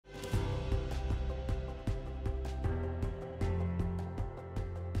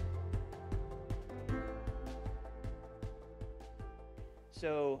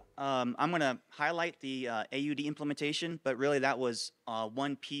So I'm going to highlight the AUD implementation, but really that was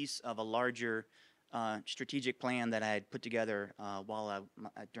one piece of a larger strategic plan that I had put together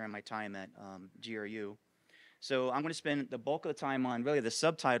during my time at GRU. So I'm going to spend the bulk of the time on really the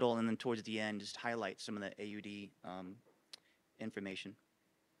subtitle, and then towards the end just highlight some of the AUD information.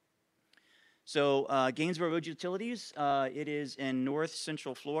 So Gainesville Road Utilities, it is in north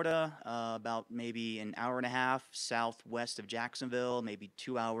central Florida, about maybe an hour and a half southwest of Jacksonville, maybe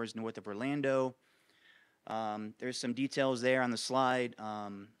 2 hours north of Orlando. There's some details there on the slide,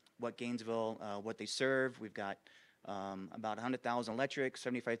 what Gainesville, what they serve. We've got about 100,000 electric,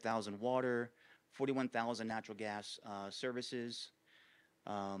 75,000 water, 41,000 natural gas services.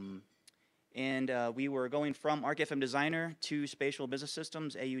 And we were going from ArcFM Designer to Spatial Business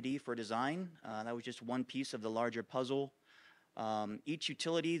Systems, AUD, for design. That was just one piece of the larger puzzle. Each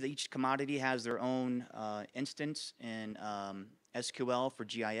utility, each commodity has their own instance in SQL for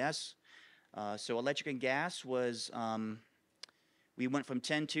GIS. So electric and gas was, we went from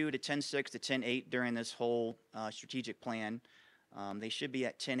 10.2 to 10.6 to 10.8 during this whole strategic plan. They should be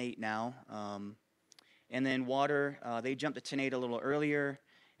at 10.8 now. And then water, they jumped to 10.8 a little earlier.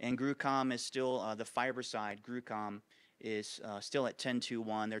 And GRU is still, the fiber side, GRU is still at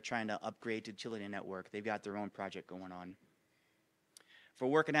 10.2.1. They're trying to upgrade to utility network. They've got their own project going on. For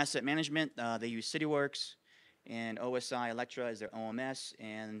work and asset management, they use CityWorks, and OSI Electra is their OMS.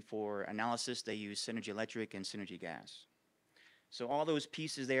 And for analysis, they use Synergy Electric and Synergy Gas. So all those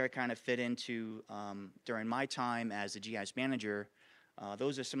pieces there kind of fit into, during my time as the GIS manager,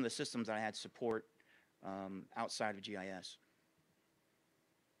 those are some of the systems that I had support outside of GIS.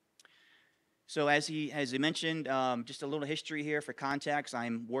 So as he mentioned, just a little history here for context.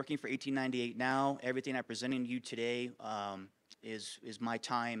 I'm working for 1898 now. Everything I'm presenting to you today is my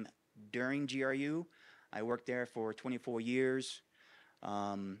time during GRU. I worked there for 24 years.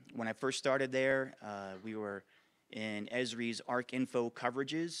 When I first started there, we were in Esri's ArcInfo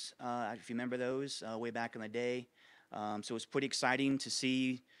coverages, if you remember those, way back in the day. So it was pretty exciting to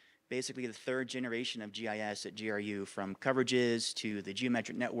see basically the third generation of GIS at GRU, from coverages to the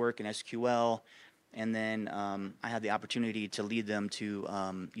geometric network and SQL, and then I had the opportunity to lead them to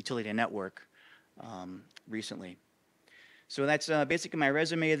utility network recently. So that's basically my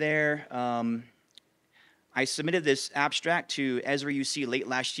resume there. I submitted this abstract to Esri UC late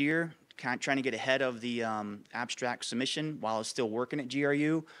last year, trying to get ahead of the abstract submission while I was still working at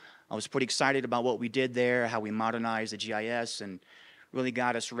GRU. I was pretty excited about what we did there, how we modernized the GIS, and really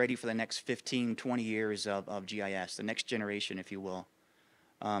got us ready for the next 15, 20 years of GIS, the next generation, if you will.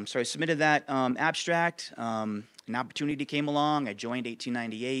 So I submitted that abstract. An opportunity came along. I joined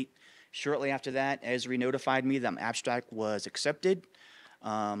 1898. Shortly after that, Esri notified me that my abstract was accepted.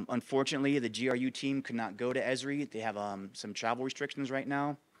 Unfortunately, the GRU team could not go to Esri. They have some travel restrictions right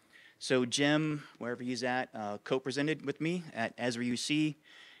now. So Jim, wherever he's at, co-presented with me at Esri UC,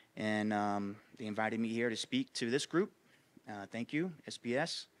 and they invited me here to speak to this group. Thank you,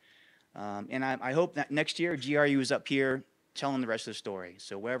 SPS. And I hope that next year GRU is up here telling the rest of the story.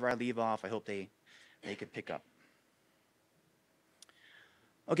 So wherever I leave off, I hope they could pick up.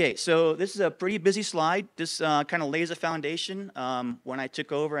 Okay, so this is a pretty busy slide. This kind of lays a foundation. When I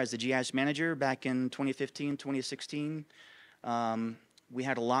took over as the GIS manager back in 2015, 2016, we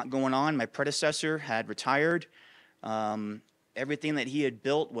had a lot going on. My predecessor had retired. Everything that he had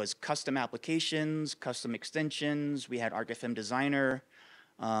built was custom applications, custom extensions. We had ArcFM Designer.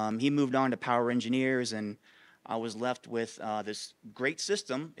 He moved on to Power Engineers, and I was left with this great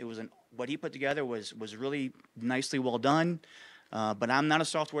system. It was what he put together was really nicely well done, but I'm not a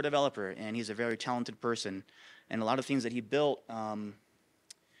software developer, and he's a very talented person. And a lot of things that he built,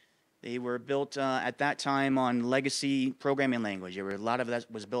 they were built at that time on legacy programming language. A lot of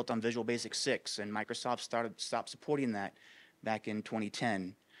that was built on Visual Basic 6, and Microsoft stopped supporting that back in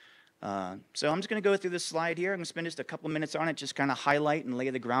 2010. So I'm just going to go through this slide here. I'm going to spend just a couple minutes on it, just kind of highlight and lay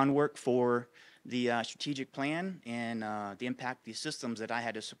the groundwork for the strategic plan and the impact, the systems that I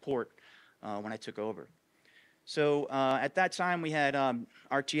had to support when I took over. So at that time, we had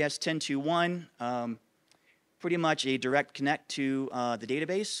ArcGIS 10.2.1, pretty much a direct connect to the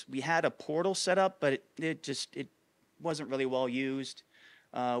database. We had a portal set up, but it wasn't really well used.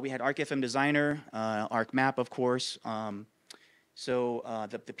 We had ArcFM Designer, ArcMap, of course. So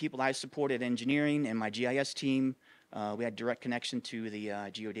the people I supported, engineering, and my GIS team, we had direct connection to the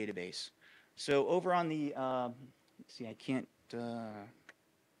geodatabase. So over on the, let's see, I can't,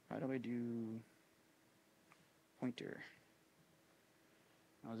 how do I do pointer?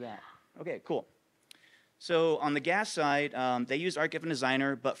 How's that? Okay, cool. So on the gas side, they used ArcFM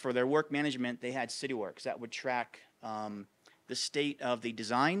Designer, but for their work management, they had CityWorks that would track the the state of the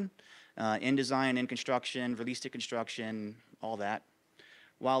design, in design, in construction, release to construction, all that.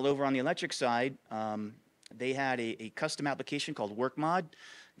 While over on the electric side, they had a custom application called WorkMod.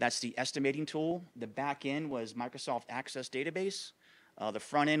 That's the estimating tool. The back end was Microsoft Access Database. The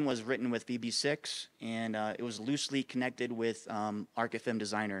front end was written with VB6, and it was loosely connected with ArcFM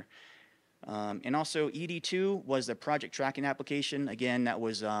Designer. And also ED2 was the project tracking application. Again, that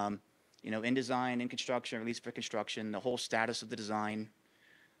was in design, in construction, release for construction, the whole status of the design.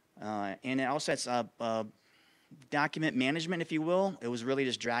 And it also has document management, if you will. It was really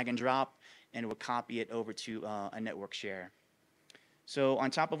just drag and drop, and it would copy it over to a network share. So on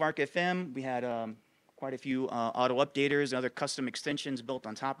top of ArcFM, we had quite a few auto updaters and other custom extensions built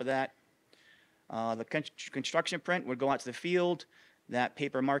on top of that. The construction print would go out to the field. That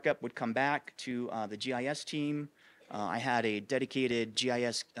paper markup would come back to the GIS team. I had a dedicated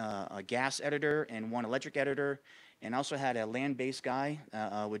GIS gas editor and one electric editor, and also had a land-based guy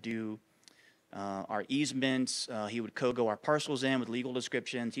would do our easements. He would go our parcels in with legal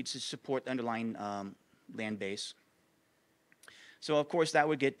descriptions. He'd support the underlying land base. So of course that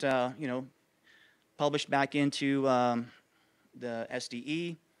would get published back into the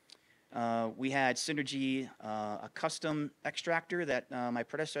SDE. We had Synergy, a custom extractor that my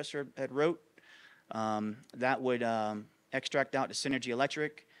predecessor had wrote. That would extract out to Synergy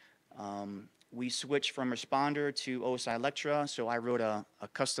Electric. We switched from Responder to OSI Electra, so I wrote a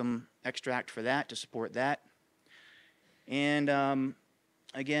custom extract for that to support that. And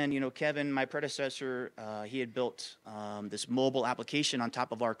again, Kevin, my predecessor, he had built this mobile application on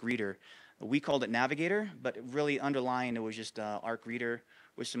top of Arc Reader. We called it Navigator, but really underlying it was just Arc Reader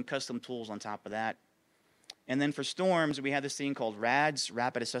with some custom tools on top of that. And then for storms, we had this thing called RADS,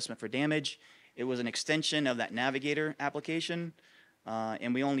 Rapid Assessment for Damage. It was an extension of that Navigator application,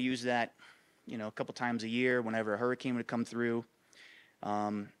 and we only used that a couple times a year whenever a hurricane would come through.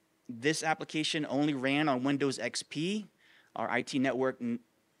 This application only ran on Windows XP. Our IT network, of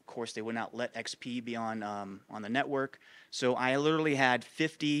course, they would not let XP be on the network. So I literally had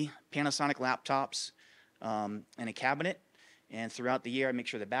 50 Panasonic laptops in a cabinet. And throughout the year, I make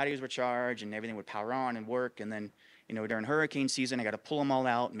sure the batteries were charged and everything would power on and work. And then, during hurricane season, I got to pull them all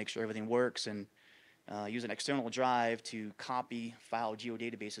out and make sure everything works, and use an external drive to copy file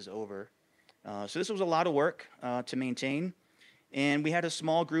geodatabases over. So this was a lot of work to maintain. And we had a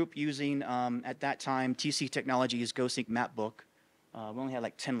small group using, at that time, TC Technologies GoSync Mapbook. We only had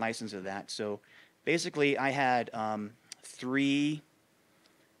like 10 licenses of that. So basically, I had 3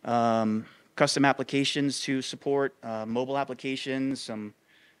 custom applications to support, mobile applications, some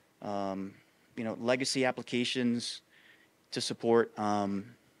legacy applications to support.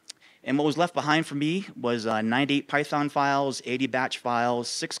 And what was left behind for me was 98 Python files, 80 batch files,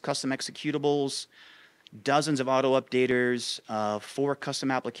 6 custom executables, dozens of auto updaters, 4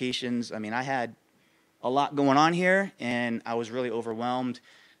 custom applications. I mean, I had a lot going on here, and I was really overwhelmed.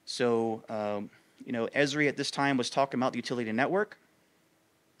 So, Esri at this time was talking about the utility network,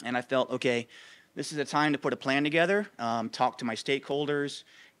 and I felt, okay, this is a time to put a plan together, talk to my stakeholders,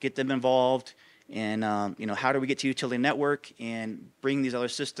 get them involved, and how do we get to utility network and bring these other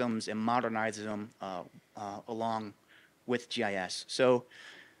systems and modernize them along with GIS. So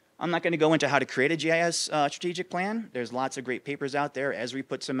I'm not going to go into how to create a GIS strategic plan. There's lots of great papers out there. Esri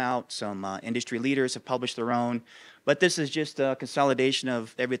puts them out. Some industry leaders have published their own. But this is just a consolidation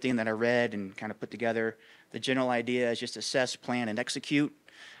of everything that I read and kind of put together. The general idea is just assess, plan, and execute.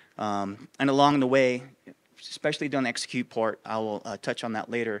 And along the way, especially during the execute part, I will touch on that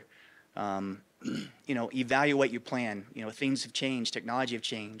later. Evaluate your plan. Things have changed, technology have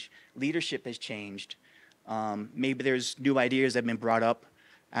changed, leadership has changed. Maybe there's new ideas that have been brought up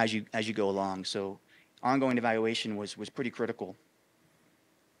as you go along. So ongoing evaluation was pretty critical.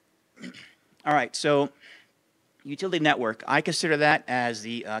 All right, so utility network, I consider that as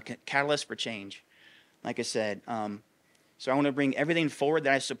the catalyst for change. Like I said, so I want to bring everything forward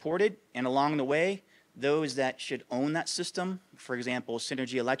that I supported, and along the way, those that should own that system, for example,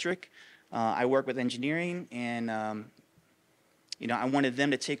 Synergy Electric, I work with engineering, and I wanted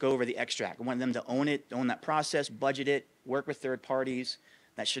them to take over the extract. I wanted them to own it, own that process, budget it, work with third parties.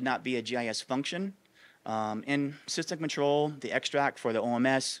 That should not be a GIS function. And system control, the extract for the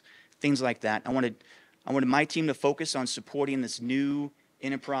OMS, things like that. I wanted my team to focus on supporting this new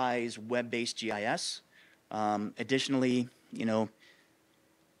enterprise web-based GIS. Additionally,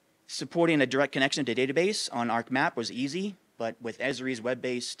 supporting a direct connection to database on ArcMap was easy, but with Esri's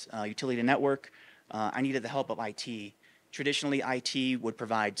web-based utility network, I needed the help of IT. Traditionally, IT would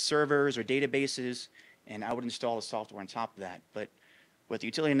provide servers or databases, and I would install the software on top of that. But With the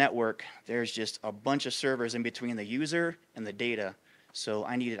utility network, there's just a bunch of servers in between the user and the data. So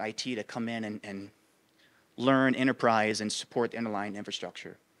I needed IT to come in and learn enterprise and support the underlying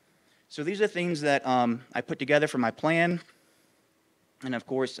infrastructure. So these are things that I put together for my plan. And of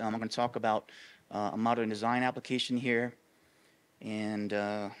course, I'm going to talk about a modern design application here.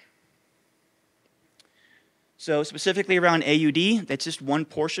 And so specifically around AUD, that's just one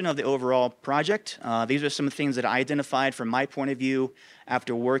portion of the overall project. These are some of the things that I identified from my point of view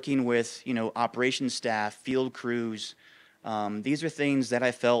after working with, operations staff, field crews. These are things that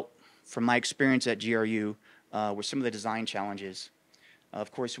I felt from my experience at GRU were some of the design challenges.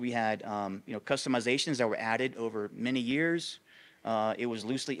 Of course, we had, customizations that were added over many years. It was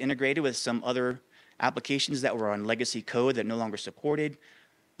loosely integrated with some other applications that were on legacy code that no longer supported.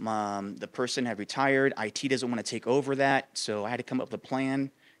 The person had retired. IT doesn't want to take over that, so I had to come up with a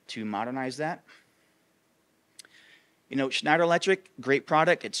plan to modernize that. Schneider Electric, great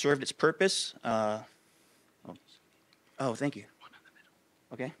product. It served its purpose. Oh, thank you.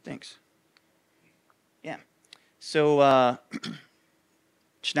 Okay, thanks. Yeah. So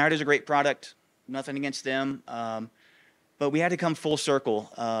Schneider's a great product. Nothing against them. But we had to come full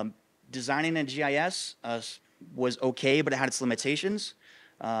circle. Designing in GIS was okay, but it had its limitations.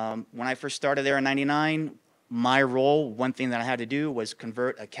 When I first started there in '99, my role, one thing that I had to do was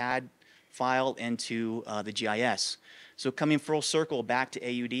convert a CAD file into the GIS. So coming full circle back to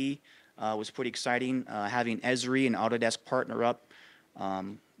AUD was pretty exciting. Having Esri and Autodesk partner up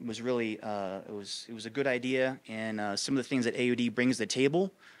was really, it was a good idea. And some of the things that AUD brings to the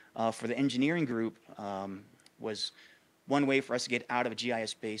table for the engineering group was one way for us to get out of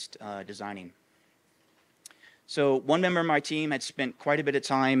GIS-based designing. So one member of my team had spent quite a bit of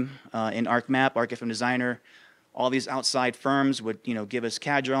time in ArcMap, ArcFM Designer. All these outside firms would, give us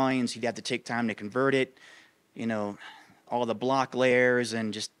CAD drawings. He'd have to take time to convert it. All the block layers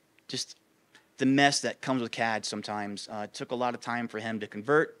and just the mess that comes with CAD sometimes. It took a lot of time for him to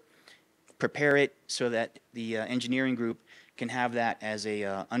convert, prepare it so that the engineering group can have that as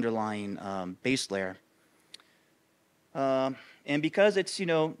a underlying base layer. And because it's,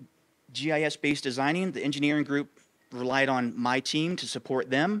 GIS-based designing, the engineering group relied on my team to support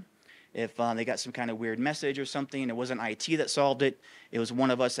them. If they got some kind of weird message or something, it wasn't IT that solved it. It was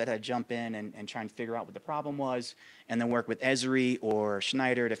one of us that had to jump in and try and figure out what the problem was, and then work with Esri or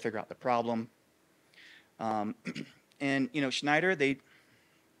Schneider to figure out the problem. And, Schneider, they've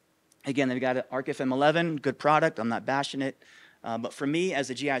got an ArcFM 11, good product. I'm not bashing it. But for me, as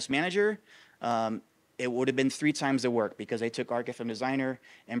a GIS manager, it would have been 3 times the work because they took ArcFM Designer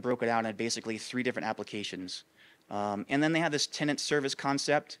and broke it out into basically 3 different applications. And then they had this tenant service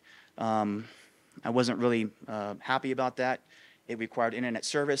concept. I wasn't really happy about that. It required internet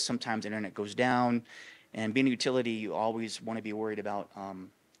service. Sometimes internet goes down. And being a utility, you always want to be worried about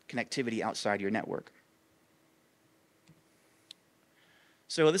connectivity outside your network.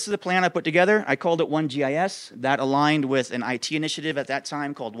 So this is a plan I put together. I called it One GIS. That aligned with an IT initiative at that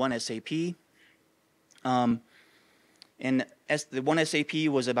time called One SAP. And the One SAP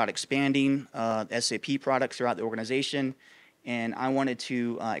was about expanding SAP products throughout the organization, and I wanted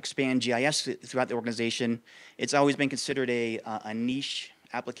to expand GIS throughout the organization. It's always been considered a niche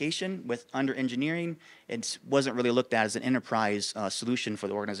application with under engineering. It wasn't really looked at as an enterprise solution for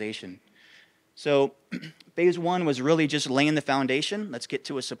the organization. So phase 1 was really just laying the foundation. Let's get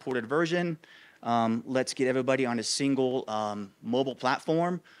to a supported version. Let's get everybody on a single mobile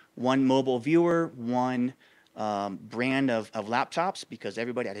platform. One mobile viewer, one brand of laptops, because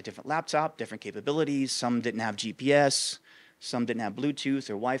everybody had a different laptop, different capabilities. Some didn't have GPS, some didn't have Bluetooth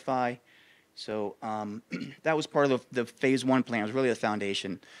or Wi-Fi. So that was part of the phase 1 plan. It was really the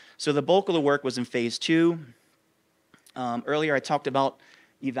foundation. So the bulk of the work was in phase 2. Earlier I talked about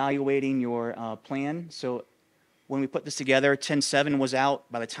evaluating your plan. So when we put this together, 10.7 was out.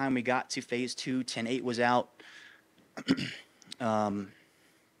 By the time we got to phase 2, 10.8 was out.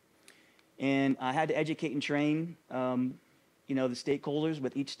 And I had to educate and train, the stakeholders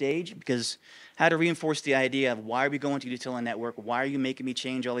with each stage, because I had to reinforce the idea of why are we going to utility network? Why are you making me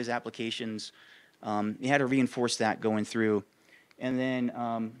change all these applications? You had to reinforce that going through. And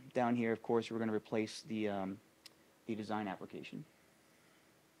then down here, of course, we're going to replace the design application.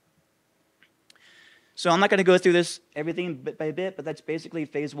 So I'm not going to go through this everything bit by bit, but that's basically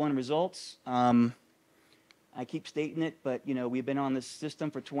phase 1 results. I keep stating it, but we've been on this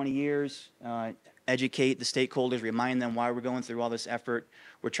system for 20 years. Educate the stakeholders, remind them why we're going through all this effort.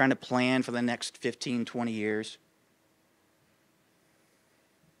 We're trying to plan for the next 15, 20 years.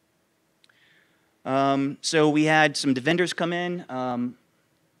 So we had some vendors come in.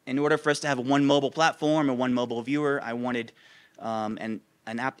 In order for us to have one mobile platform and one mobile viewer, I wanted and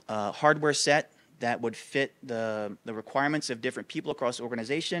an hardware set that would fit the requirements of different people across the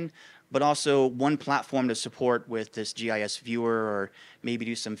organization, but also one platform to support with this GIS viewer or maybe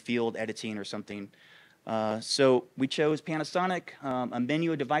do some field editing or something. So we chose Panasonic, a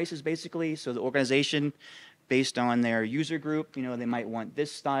menu of devices basically, so the organization, based on their user group, they might want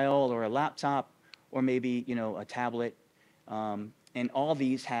this style or a laptop or maybe, a tablet. And all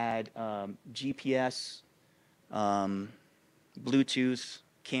these had GPS, Bluetooth,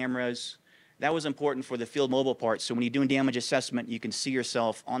 cameras. That was important for the field mobile part. So when you're doing damage assessment, you can see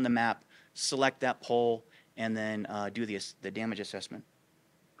yourself on the map, select that pole, and then do the damage assessment.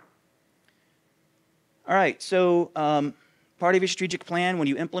 All right, so part of your strategic plan, when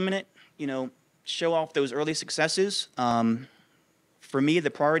you implement it, show off those early successes. For me,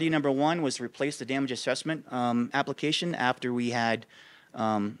 the priority number one was to replace the damage assessment application after we had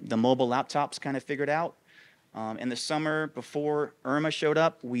the mobile laptops kind of figured out. In the summer, before Irma showed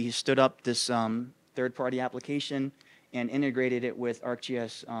up, we stood up this third-party application and integrated it with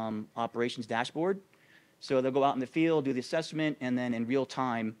ArcGIS operations dashboard. So they'll go out in the field, do the assessment, and then in real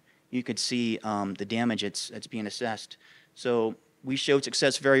time, you could see the damage that's being assessed. So we showed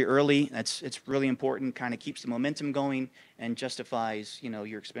success very early. It's really important, kind of keeps the momentum going and justifies,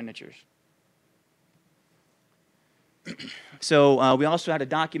 your expenditures. So we also had to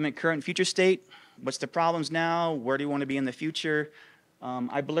document current and future state. What's the problems now? Where do you want to be in the future?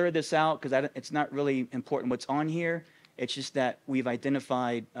 I blurred this out because it's not really important what's on here. It's just that we've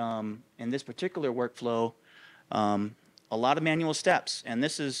identified in this particular workflow a lot of manual steps, and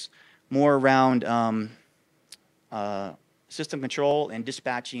this is more around system control and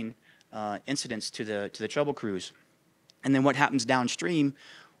dispatching incidents to the trouble crews. And then what happens downstream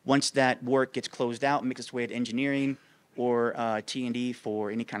once that work gets closed out and makes its way to engineering or T&D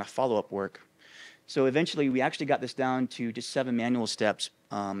for any kind of follow-up work. So eventually, we actually got this down to just 7 manual steps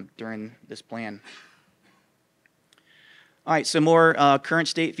during this plan. All right, so more current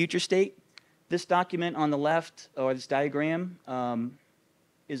state, future state. This document on the left, or this diagram,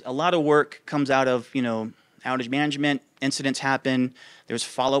 is a lot of work comes out of, outage management. Incidents happen. There's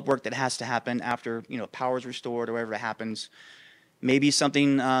follow-up work that has to happen after, power is restored or whatever happens. Maybe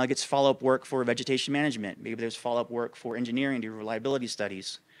something gets follow-up work for vegetation management. Maybe there's follow-up work for engineering, do reliability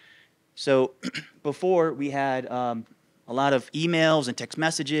studies. So before we had a lot of emails and text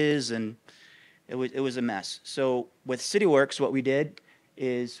messages, and it was a mess. So with CityWorks, what we did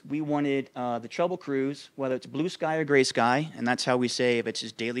is we wanted the trouble crews, whether it's blue sky or gray sky, and that's how we say if it's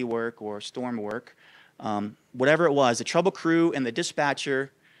just daily work or storm work, whatever it was, the trouble crew and the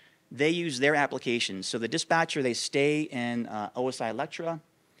dispatcher, they use their applications. So the dispatcher, they stay in OSI Electra.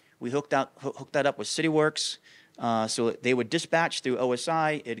 We hooked that up with CityWorks. So they would dispatch through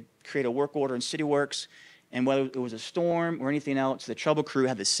OSI, it'd create a work order in CityWorks, and whether it was a storm or anything else, the trouble crew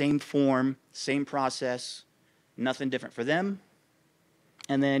had the same form, same process, nothing different for them.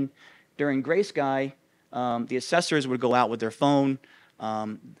 And then during gray sky, the assessors would go out with their phone.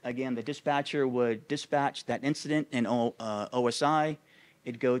 Again, the dispatcher would dispatch that incident in OSI.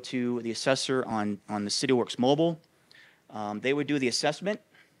 It'd go to the assessor on the CityWorks mobile. They would do the assessment.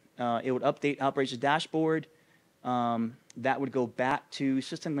 It would update operations dashboard. That would go back to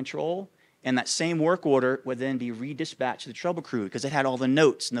system control, and that same work order would then be redispatched to the trouble crew because it had all the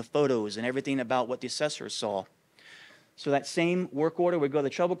notes and the photos and everything about what the assessor saw. So that same work order would go to the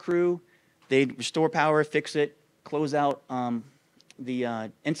trouble crew. They'd restore power, fix it, close out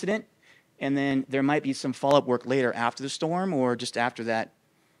the incident, and then there might be some follow-up work later after the storm or just after that,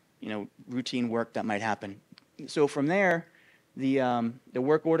 routine work that might happen. So from there, the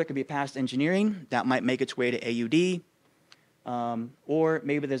work order could be passed to engineering. That might make its way to AUD. Or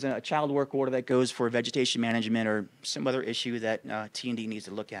maybe there's a child work order that goes for vegetation management or some other issue that T&D needs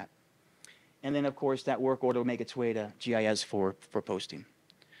to look at. And then, of course, that work order will make its way to GIS for posting.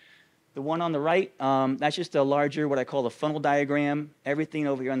 The one on the right, that's just a larger, what I call the funnel diagram. Everything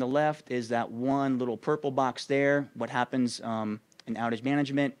over here on the left is that one little purple box there, what happens in outage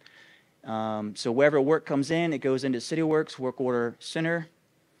management. So wherever work comes in, it goes into CityWorks, Work Order Center.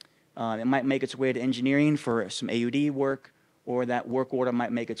 It might make its way to engineering for some AUD work, or that work order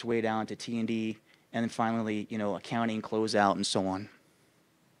might make its way down to T&D, and then finally, accounting, closeout, and so on.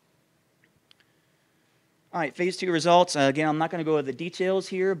 All right, phase 2 results. Again, I'm not going to go over the details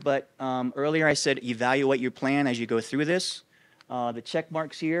here, but earlier I said evaluate your plan as you go through this. The check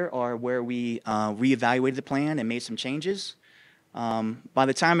marks here are where we reevaluated the plan and made some changes. By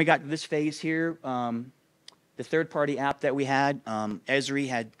the time we got to this phase here, the third-party app that we had, Esri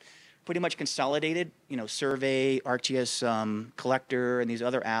had pretty much consolidated, Survey, ArcGIS Collector, and these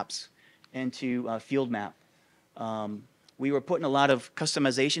other apps into Field Map. we were putting a lot of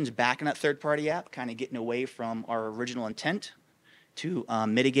customizations back in that third-party app, kind of getting away from our original intent to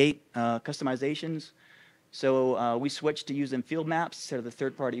mitigate customizations. So we switched to using field maps instead of the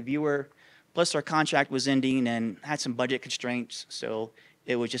third-party viewer. Plus, our contract was ending and had some budget constraints, so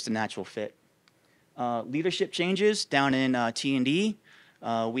it was just a natural fit. Leadership changes down in T&D.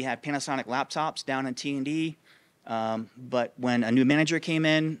 We had Panasonic laptops down in T&D, but when a new manager came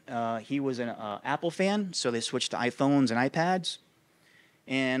in, he was an Apple fan, so they switched to iPhones and iPads.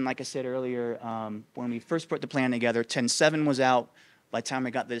 And like I said earlier, when we first put the plan together, 10.7 was out. By the time I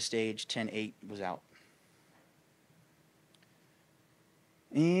got to this stage, 10.8 was out.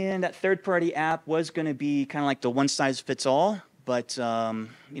 And that third-party app was going to be kind of like the one-size-fits-all, but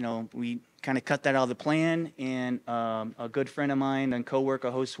you know, we kind of cut that out of the plan. And a good friend of mine and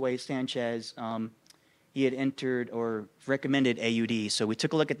coworker, Josue Sanchez, he had entered or recommended AUD. So we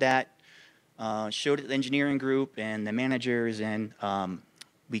took a look at that, showed it to the engineering group and the managers, and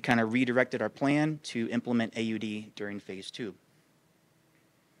we kind of redirected our plan to implement AUD during phase 2.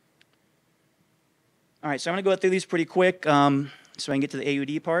 All right, so I'm going to go through these pretty quick so I can get to the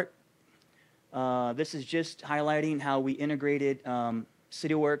AUD part. This is just highlighting how we integrated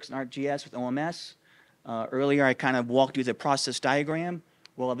CityWorks and ArcGIS with OMS. Earlier, I kind of walked through the process diagram.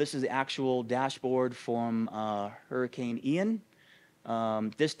 Well, this is the actual dashboard from Hurricane Ian.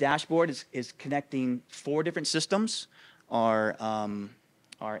 This dashboard is connecting 4 different systems. Our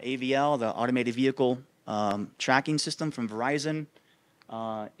AVL, the Automated Vehicle Tracking System from Verizon.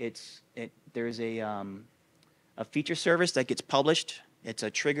 There's a feature service that gets published. It's a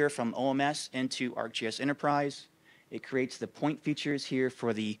trigger from OMS into ArcGIS Enterprise. It creates the point features here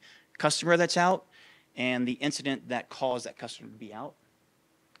for the customer that's out and the incident that caused that customer to be out.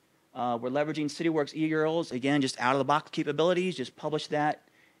 We're leveraging CityWorks eURLs, again, just out-of-the-box capabilities, just publish that.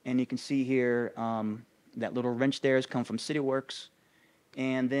 And you can see here that little wrench there has come from CityWorks.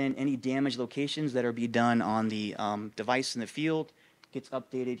 And then any damaged locations that are being done on the device in the field gets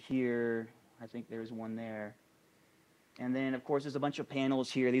updated here. I think there's one there. And then, of course, there's a bunch of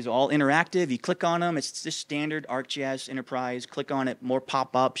panels here. These are all interactive. You click on them. It's just standard ArcGIS Enterprise. Click on it, more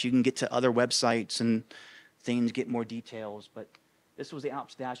pop-ups. You can get to other websites and things, get more details. But this was the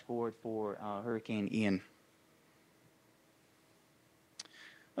ops dashboard for Hurricane Ian.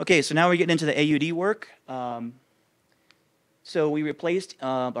 Okay, so now we're getting into the AUD work. So we replaced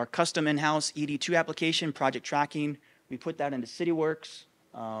our custom in-house ED2 application, project tracking. We put that into CityWorks.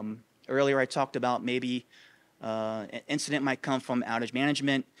 Earlier I talked about maybe an incident might come from outage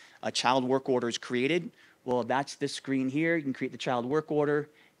management. A child work order is created. Well, that's this screen here. You can create the child work order,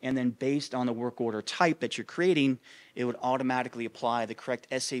 and then based on the work order type that you're creating, it would automatically apply the correct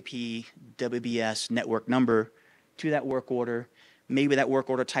SAP WBS network number to that work order. Maybe that work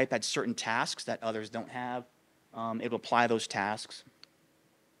order type had certain tasks that others don't have. It will apply those tasks.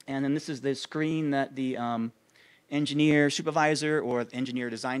 And then this is the screen that the engineer supervisor or engineer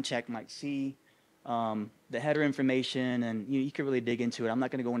design tech might see. The header information, and you can really dig into it. I'm not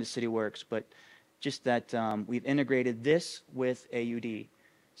going to go into CityWorks, but just that we've integrated this with AUD.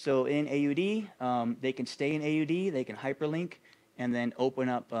 So in AUD, they can stay in AUD, they can hyperlink, and then open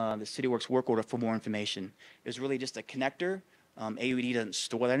up the CityWorks work order for more information. It's really just a connector. AUD doesn't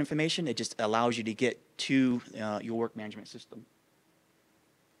store that information. It just allows you to get to your work management system.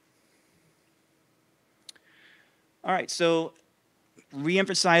 All right, so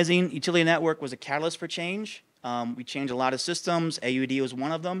re-emphasizing utility network was a catalyst for change. We changed a lot of systems. AUD was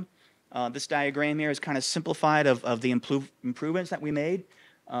one of them. This diagram here is kind of simplified of the improvements that we made.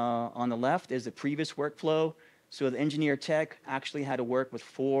 On the left is the previous workflow. So the engineer tech actually had to work with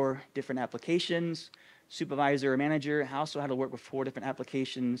 4 different applications. Supervisor or manager also had to work with 4 different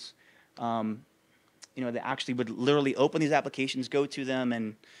applications. You know, they actually would literally open these applications, go to them,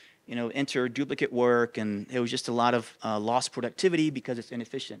 and enter duplicate work, and it was just a lot of lost productivity because it's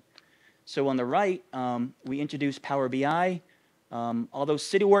inefficient. So on the right, we introduced Power BI. Although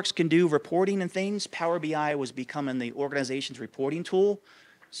CityWorks can do reporting and things, Power BI was becoming the organization's reporting tool.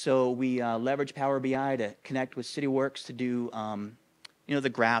 So we leveraged Power BI to connect with CityWorks to do the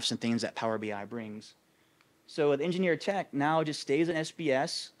graphs and things that Power BI brings. So with engineer tech, now it just stays in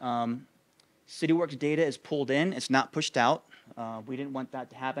SBS. CityWorks data is pulled in. It's not pushed out. We didn't want that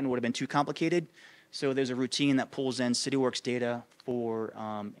to happen. It would have been too complicated. So there's a routine that pulls in CityWorks data for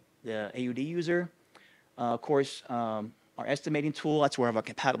the AUD user. Of course, our estimating tool, that's where our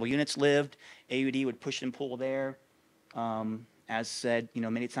compatible units lived. AUD would push and pull there. As said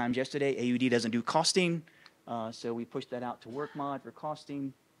many times yesterday, AUD doesn't do costing. So we pushed that out to WorkMod for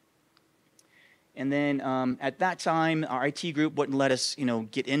costing. And then at that time, our IT group wouldn't let us,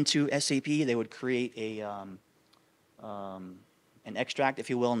 get into SAP. They would create a an extract, if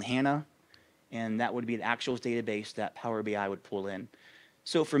you will, in HANA, and that would be the actuals database that Power BI would pull in.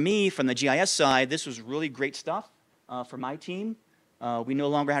 So for me, from the GIS side, this was really great stuff for my team. We no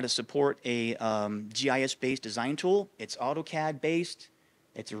longer had to support a GIS-based design tool. It's AutoCAD-based.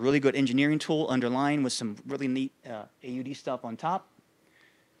 It's a really good engineering tool underlying with some really neat AUD stuff on top.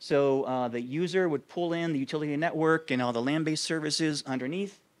 So the user would pull in the utility network and all the land-based services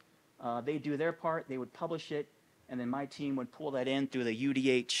underneath. They do their part. They would publish it. And then my team would pull that in through the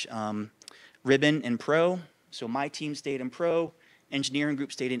UDH ribbon in Pro. So my team stayed in Pro. Engineering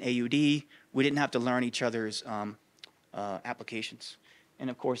group stayed in AUD. We didn't have to learn each other's applications. And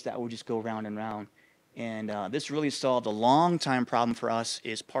of course, that would just go round and round. And this really solved a long-time problem for us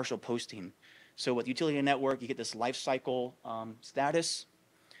is partial posting. So with utility network, you get this life cycle status.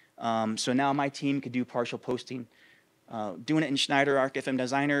 So now my team could do partial posting. Doing it in Schneider ArcFM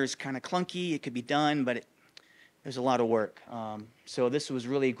Designer is kind of clunky. It could be done, but there's a lot of work. So this was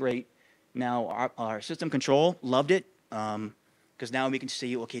really great. Now our system control loved it because now we can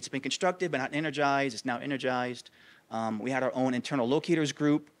see, okay, it's been constructed but not energized. It's now energized. We had our own internal locators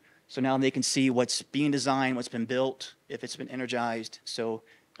group. So now they can see what's being designed, what's been built, if it's been energized. So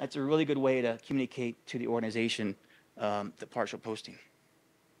that's a really good way to communicate to the organization the partial posting.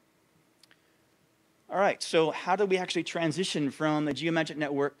 All right, so how do we actually transition from the geometric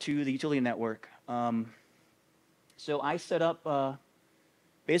network to the utility network? So I set up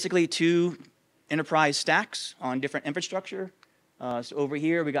basically 2 enterprise stacks on different infrastructure. So over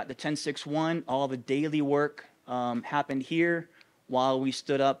here, we got the 10.6.1. All the daily work happened here while we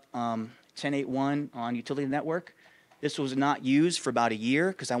stood up 10.8.1 on utility network. This was not used for about a year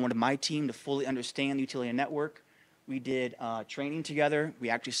because I wanted my team to fully understand the utility network. We did training together. We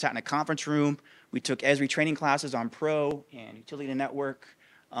actually sat in a conference room. We took Esri training classes on Pro and utility network.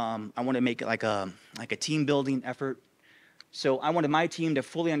 I wanted to make it like a team building effort. So I wanted my team to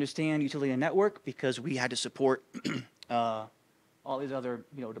fully understand utility network because we had to support all these other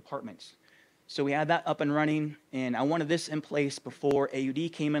departments. So we had that up and running, and I wanted this in place before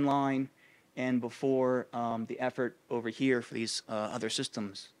AUD came in line and before the effort over here for these other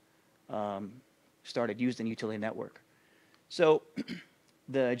systems started using utility network. So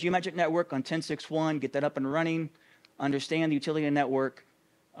the geometric network on 10.6.1, get that up and running, understand the utility network,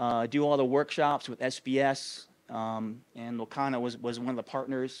 do all the workshops with SBS, and Locana was one of the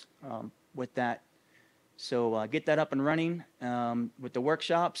partners with that. So get that up and running with the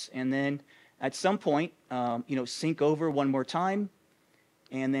workshops, and then at some point, sync over one more time,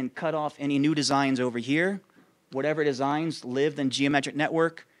 and then cut off any new designs over here. Whatever designs lived in geometric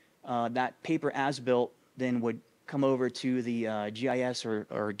network, that paper as-built then would come over to the GIS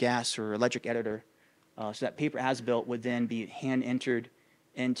or gas or electric editor. So that paper as-built would then be hand-entered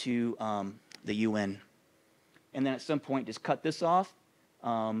into the UN. And then at some point, just cut this off.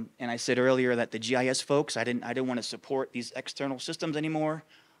 And I said earlier that the GIS folks, I didn't want to support these external systems anymore.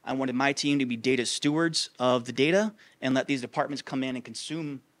 I wanted my team to be data stewards of the data and let these departments come in and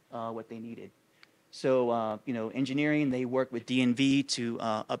consume what they needed. So, engineering, they work with DNV to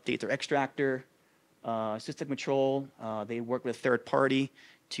update their extractor. System control, they work with a third party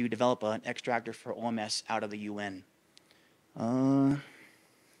to develop an extractor for OMS out of the UN.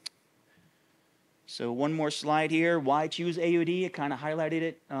 So one more slide here. Why choose AUD? I kind of highlighted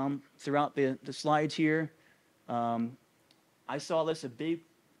it throughout the slides here. I saw this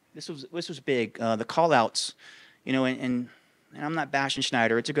this was big. The call-outs, and I'm not bashing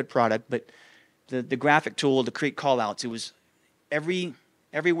Schneider. It's a good product, but the graphic tool to create call-outs, it was every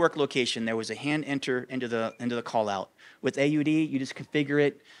work location there was a hand enter into the call-out. With AUD, you just configure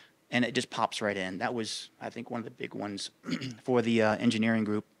it, and it just pops right in. That was, I think, one of the big ones for the engineering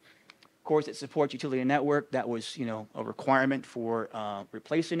group. Of course, it supports utility network. That was, a requirement for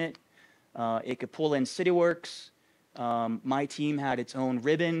replacing it. It could pull in CityWorks. My team had its own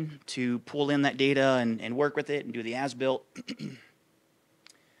ribbon to pull in that data and work with it and do the as-built.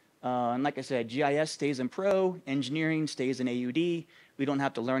 And like I said, GIS stays in Pro, engineering stays in AUD. We don't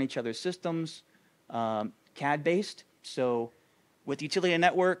have to learn each other's systems. CAD-based. So with utility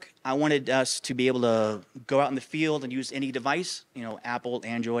network, I wanted us to be able to go out in the field and use any device, Apple,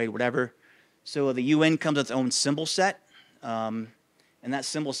 Android, whatever. So the UN comes with its own symbol set. And that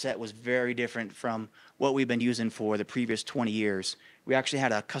symbol set was very different from what we've been using for the previous 20 years. We actually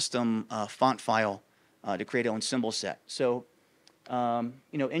had a custom font file to create our own symbol set. So,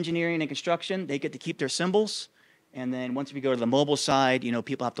 engineering and construction, they get to keep their symbols. And then once we go to the mobile side,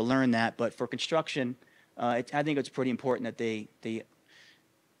 people have to learn that. But for construction, I think it's pretty important that they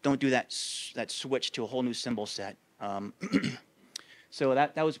don't do that switch to a whole new symbol set. So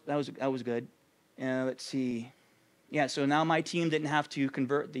that was good. Let's see. Yeah, so now my team didn't have to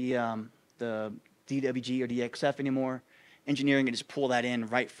convert the DWG or DXF anymore. Engineering can just pull that in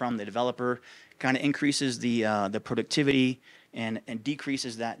right from the developer. Kind of increases the productivity and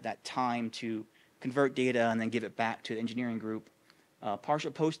decreases that time to convert data and then give it back to the engineering group.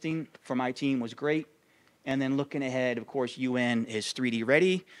 Partial posting for my team was great. And then looking ahead, of course, UN is 3D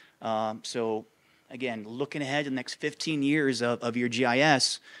ready. So again, looking ahead to the next 15 years of your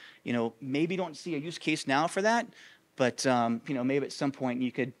GIS, you know, maybe don't see a use case now for that, but you know, maybe at some point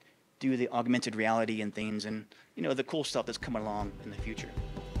you could do the augmented reality and things and, you know, the cool stuff that's coming along in the future.